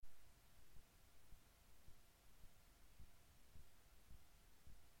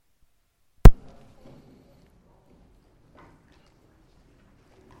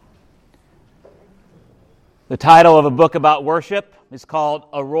title of a book about worship is called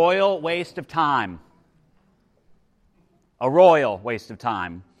A Royal Waste of Time. A royal waste of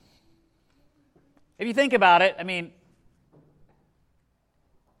time. If you think about it,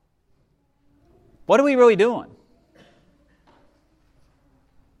 what are we really doing?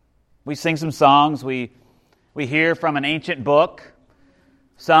 We sing some songs, we hear from an ancient book,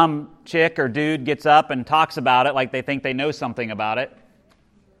 some chick or dude gets up and talks about it like they think they know something about it.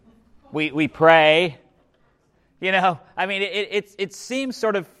 We pray. It seems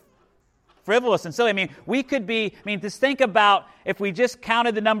sort of frivolous and silly. We could be, just think about if we just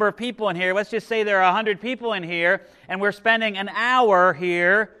counted the number of people in here. Let's just say there are 100 people in here, and we're spending an hour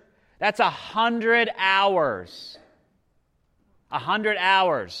here. That's 100 hours. 100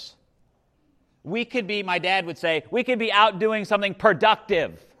 hours. We could be, my dad would say, we could be out doing something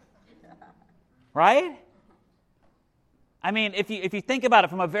productive. Right? If you think about it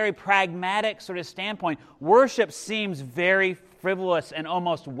from a very pragmatic sort of standpoint, worship seems very frivolous and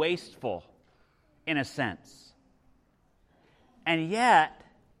almost wasteful in a sense. And yet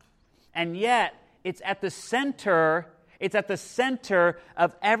it's at the center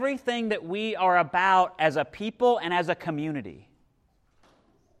of everything that we are about as a people and as a community.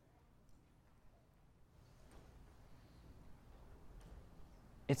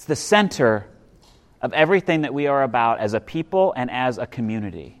 It's the center of everything that we are about as a people and as a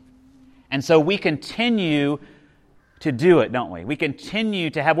community. And so we continue to do it, don't we? We continue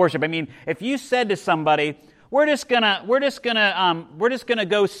to have worship. If you said to somebody, we're just gonna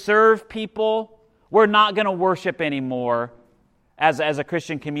go serve people, we're not gonna worship anymore as a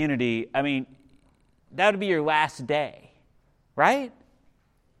Christian community, that would be your last day, right?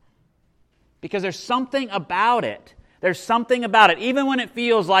 Because there's something about it. Even when it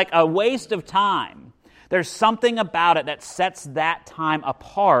feels like a waste of time, there's something about it that sets that time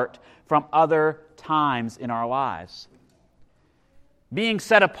apart from other times in our lives. Being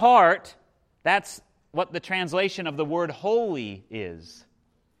set apart, that's what the translation of the word holy is.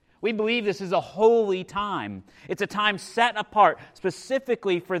 We believe this is a holy time. It's a time set apart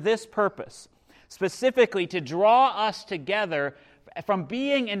specifically for this purpose, specifically to draw us together from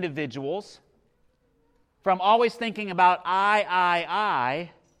being individuals, from always thinking about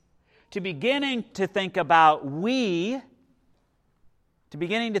I, to beginning to think about we, to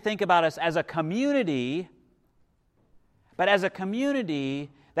beginning to think about us as a community, but as a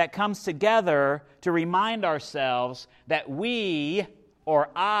community that comes together to remind ourselves that we, or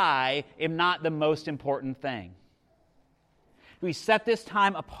I, am not the most important thing. We set this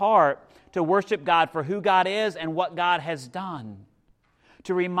time apart to worship God for who God is and what God has done.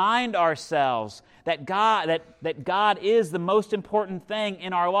 To remind ourselves that God is the most important thing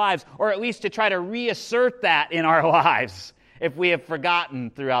in our lives, or at least to try to reassert that in our lives if we have forgotten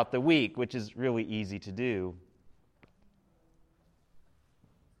throughout the week, which is really easy to do.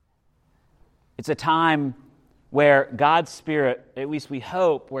 It's a time where God's Spirit, at least we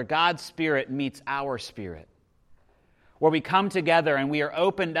hope, where God's Spirit meets our spirit, where we come together and we are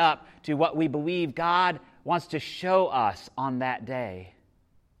opened up to what we believe God wants to show us on that day.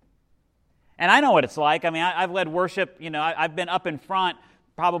 And I know what it's like. I've led worship, I've been up in front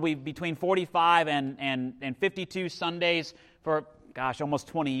probably between 45 and 52 Sundays for, almost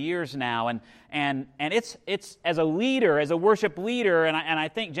 20 years now. And it's as a leader, as a worship leader, and I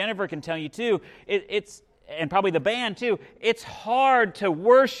think Jennifer can tell you too, it's and probably the band too, it's hard to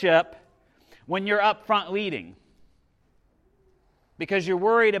worship when you're up front leading. Because you're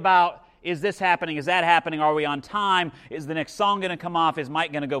worried about, is this happening? Is that happening? Are we on time? Is the next song going to come off? Is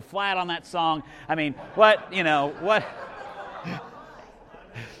Mike going to go flat on that song? What?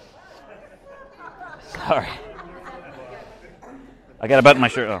 Sorry. I got a button in my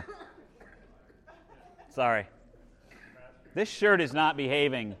shirt. Oh. Sorry. This shirt is not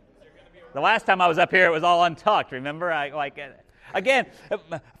behaving. The last time I was up here, it was all untucked, remember? Again,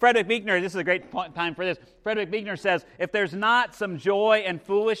 Frederick Buechner, this is a great time for this. Frederick Buechner says, if there's not some joy and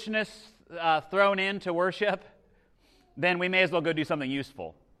foolishness thrown into worship, then we may as well go do something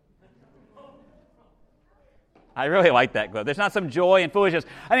useful. I really like that quote. There's not some joy and foolishness.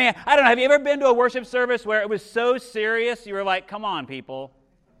 I don't know, have you ever been to a worship service where it was so serious, you were like, come on, people.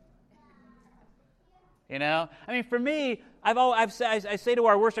 For me, I say to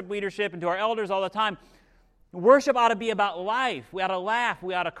our worship leadership and to our elders all the time, worship ought to be about life. We ought to laugh.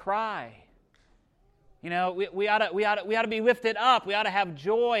 We ought to cry. We ought to be lifted up. We ought to have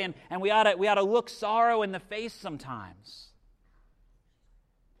joy, and we ought to look sorrow in the face sometimes.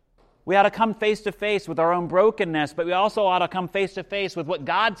 We ought to come face to face with our own brokenness, but we also ought to come face to face with what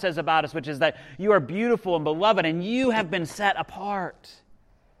God says about us, which is that you are beautiful and beloved, and you have been set apart.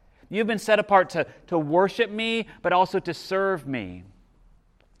 You've been set apart to worship me, but also to serve me.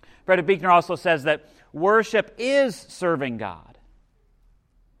 Frederick Buechner also says that worship is serving God.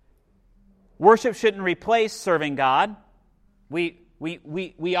 Worship shouldn't replace serving God. We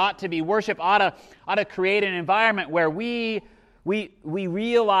ought to be, worship ought to create an environment where we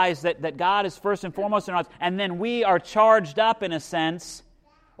realize that God is first and foremost in our lives, and then we are charged up in a sense,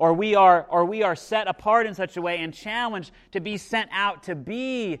 or we are set apart in such a way and challenged to be sent out to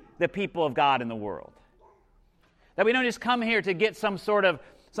be the people of God in the world. That we don't just come here to get some sort of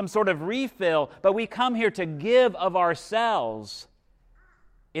refill, but we come here to give of ourselves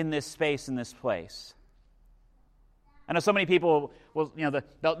in this space, in this place. I know so many people will,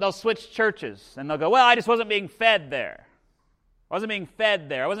 they'll switch churches and they'll go, well, I just wasn't being fed there. I wasn't being fed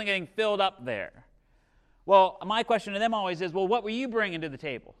there. I wasn't getting filled up there. Well, my question to them always is, well, what were you bringing to the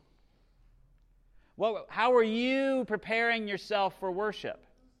table? How are you preparing yourself for worship?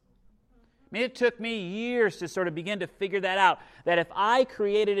 I mean, it took me years to sort of begin to figure that out, that if I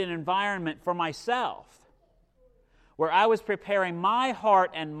created an environment for myself where I was preparing my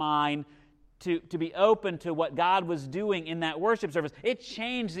heart and mind to be open to what God was doing in that worship service, it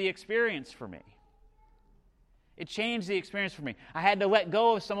changed the experience for me. It changed the experience for me. I had to let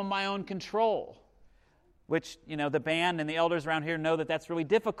go of some of my own control, which, the band and the elders around here know that that's really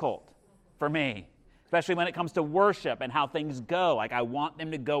difficult for me, especially when it comes to worship and how things go. Like, I want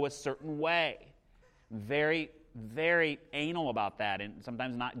them to go a certain way. Very, very anal about that, and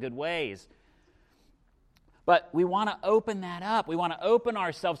sometimes not good ways. But we want to open that up. We want to open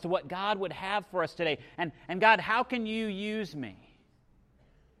ourselves to what God would have for us today. And God, how can you use me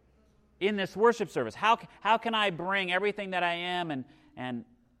in this worship service? How can I bring everything that I am and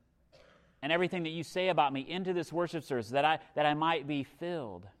everything that you say about me into this worship service that I might be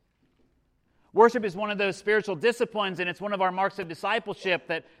filled? Worship is one of those spiritual disciplines, and it's one of our marks of discipleship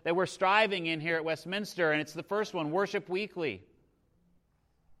that we're striving in here at Westminster, and it's the first one, worship weekly.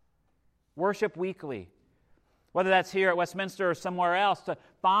 Worship weekly. Whether that's here at Westminster or somewhere else, to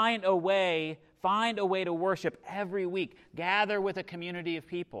find a way to worship every week. Gather with a community of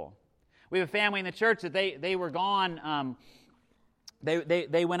people. We have a family in the church that they were gone.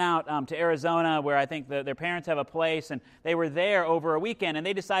 They went out to Arizona, where I think their parents have a place, and they were there over a weekend. And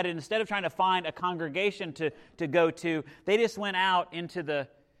they decided, instead of trying to find a congregation to go to, they just went out into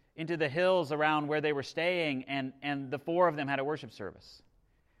the hills around where they were staying, and the four of them had a worship service.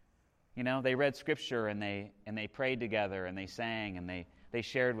 They read Scripture, and they prayed together, and they sang, and they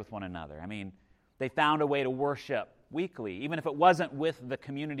shared with one another. I mean, they found a way to worship weekly, even if it wasn't with the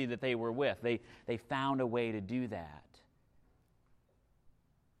community that they were with. They found a way to do that.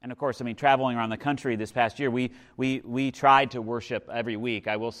 And of course, traveling around the country this past year, we tried to worship every week.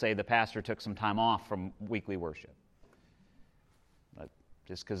 I will say the pastor took some time off from weekly worship. But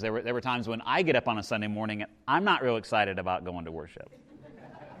just because there were times when I get up on a Sunday morning and I'm not real excited about going to worship.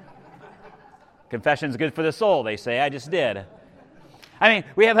 Confession's good for the soul, they say. I just did.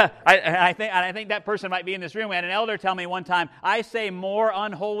 We have I think that person might be in this room. We had an elder tell me one time, I say more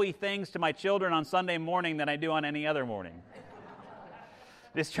unholy things to my children on Sunday morning than I do on any other morning.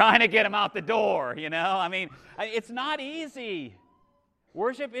 Just trying to get them out the door, it's not easy.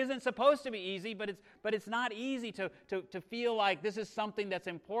 Worship isn't supposed to be easy, but it's not easy to feel like this is something that's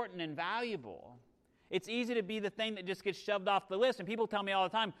important and valuable. It's easy to be the thing that just gets shoved off the list. And people tell me all the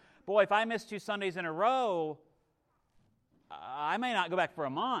time, boy, if I miss 2 Sundays in a row, I may not go back for a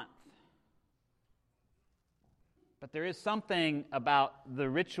month. But there is something about the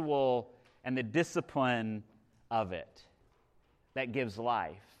ritual and the discipline of it that gives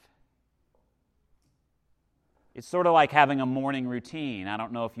life. It's sort of like having a morning routine. I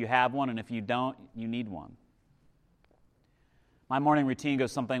don't know if you have one, and if you don't, you need one. My morning routine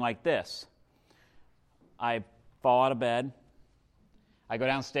goes something like this. I fall out of bed. I go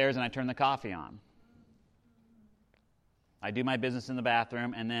downstairs and I turn the coffee on. I do my business in the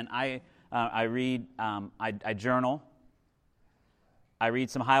bathroom, and then I read, I journal. I read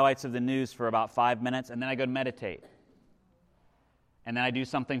some highlights of the news for about 5 minutes, and then I go to meditate. And then I do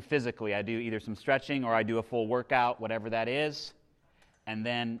something physically. I do either some stretching or I do a full workout, whatever that is. And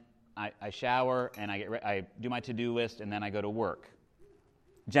then I shower and I do my to-do list, and then I go to work.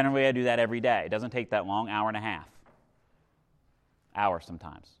 Generally, I do that every day. It doesn't take that long, hour and a half. Hour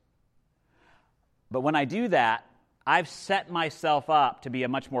sometimes. But when I do that, I've set myself up to be a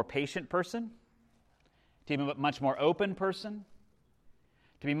much more patient person, to be a much more open person,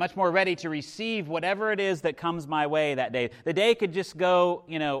 to be much more ready to receive whatever it is that comes my way that day. The day could just go,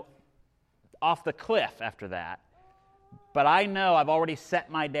 off the cliff after that. But I know I've already set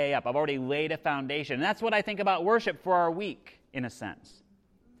my day up. I've already laid a foundation. And that's what I think about worship for our week, in a sense.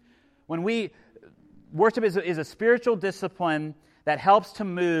 Worship is a spiritual discipline that helps to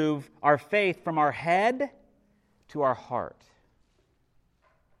move our faith from our head to our heart.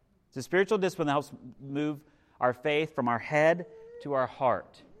 It's a spiritual discipline that helps move our faith from our head to our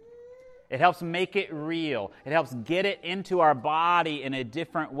heart. It helps make it real. It helps get it into our body in a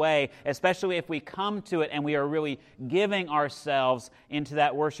different way, especially if we come to it and we are really giving ourselves into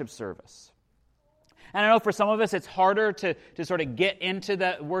that worship service. And I know for some of us it's harder to sort of get into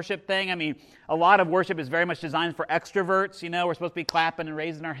the worship thing. I mean, a lot of worship is very much designed for extroverts. We're supposed to be clapping and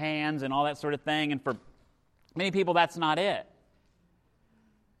raising our hands and all that sort of thing. And for many people, that's not it.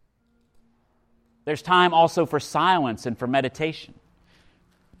 There's time also for silence and for meditation,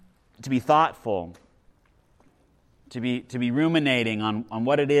 to be thoughtful, to be ruminating on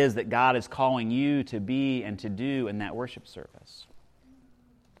what it is that God is calling you to be and to do in that worship service.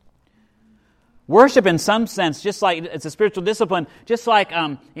 Worship, in some sense, just like it's a spiritual discipline, just like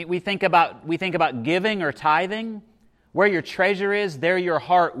we think about giving or tithing. Where your treasure is, there your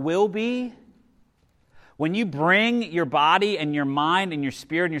heart will be. When you bring your body and your mind and your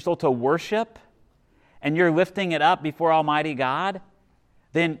spirit and your soul to worship, and you're lifting it up before Almighty God,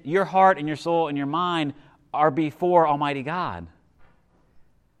 then your heart and your soul and your mind are before Almighty God.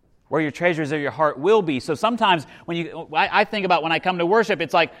 Where your treasure is, there your heart will be. So sometimes I think about when I come to worship,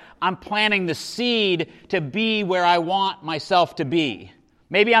 it's like I'm planting the seed to be where I want myself to be.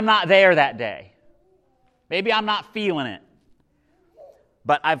 Maybe I'm not there that day. Maybe I'm not feeling it.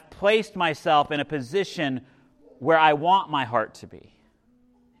 But I've placed myself in a position where I want my heart to be.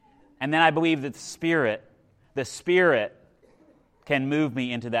 And then I believe that the Spirit can move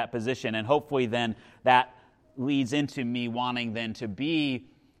me into that position. And hopefully then that leads into me wanting then to be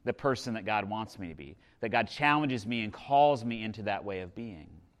the person that God wants me to be. That God challenges me and calls me into that way of being.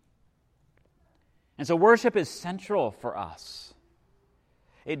 And so worship is central for us.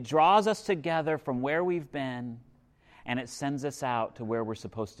 It draws us together from where we've been, and it sends us out to where we're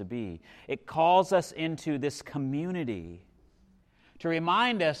supposed to be. It calls us into this community to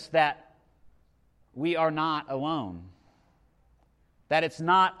remind us that we are not alone. That it's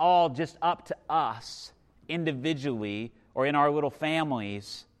not all just up to us individually or in our little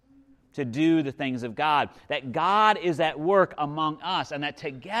families to do the things of God. That God is at work among us, and that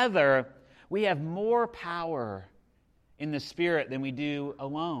together we have more power in the Spirit than we do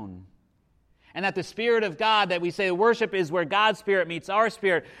alone. And that the Spirit of God, that we say worship is where God's Spirit meets our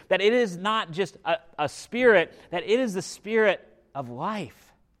spirit, that it is not just a spirit, that it is the Spirit of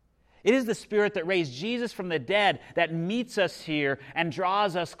life. It is the Spirit that raised Jesus from the dead that meets us here and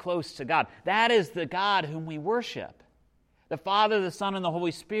draws us close to God. That is the God whom we worship. The Father, the Son, and the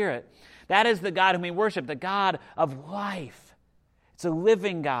Holy Spirit. That is the God whom we worship, the God of life. It's a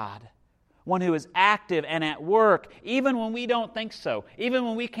living God, one who is active and at work, even when we don't think so. Even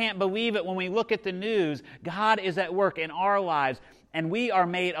when we can't believe it when we look at the news, God is at work in our lives, and we are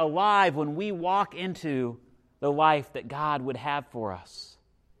made alive when we walk into the life that God would have for us.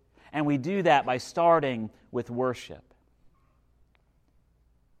 And we do that by starting with worship.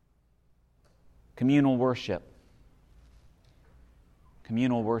 Communal worship.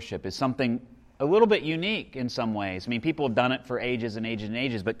 Communal worship is something a little bit unique in some ways. I mean, people have done it for ages and ages and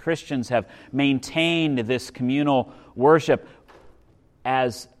ages, but Christians have maintained this communal worship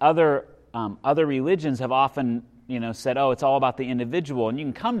as other religions have often said, oh, it's all about the individual, and you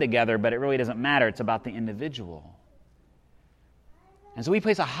can come together, but it really doesn't matter. It's about the individual. And so we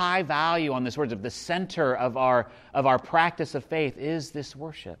place a high value on this worship. The center of our practice of faith is this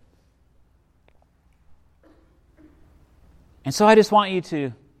worship. And so I just want you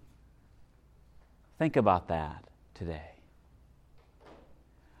to think about that today.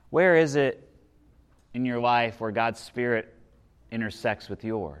 Where is it in your life where God's Spirit intersects with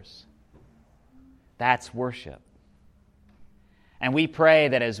yours? That's worship. And we pray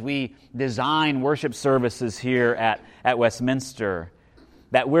that as we design worship services here at Westminster,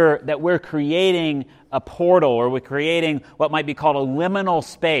 that we're creating a portal, or we're creating what might be called a liminal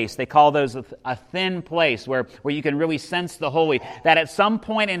space. They call those a thin place where you can really sense the holy. That at some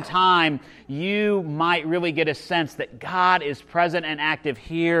point in time, you might really get a sense that God is present and active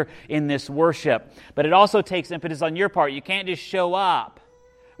here in this worship. But it also takes impetus on your part. You can't just show up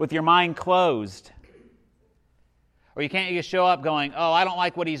with your mind closed. Or you can't just show up going, oh, I don't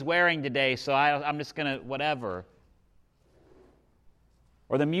like what he's wearing today, so I'm just going to whatever.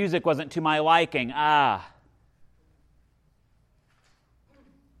 Or the music wasn't to my liking. You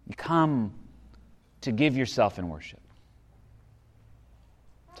come to give yourself in worship.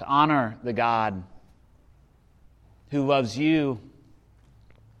 To honor the God who loves you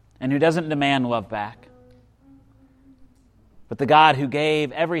and who doesn't demand love back. but the God who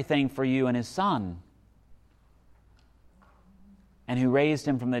gave everything for you in His Son, and who raised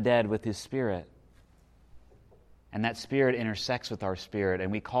Him from the dead with His Spirit. And that Spirit intersects with our spirit,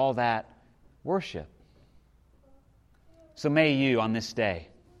 and we call that worship. So may you, on this day,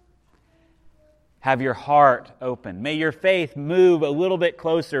 have your heart open. May your faith move a little bit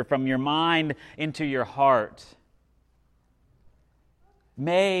closer from your mind into your heart.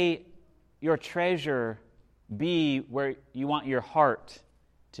 May your treasure be where you want your heart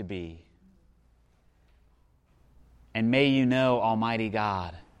to be. And may you know Almighty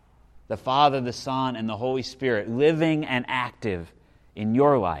God, the Father, the Son, and the Holy Spirit, living and active in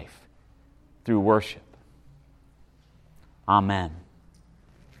your life through worship. Amen.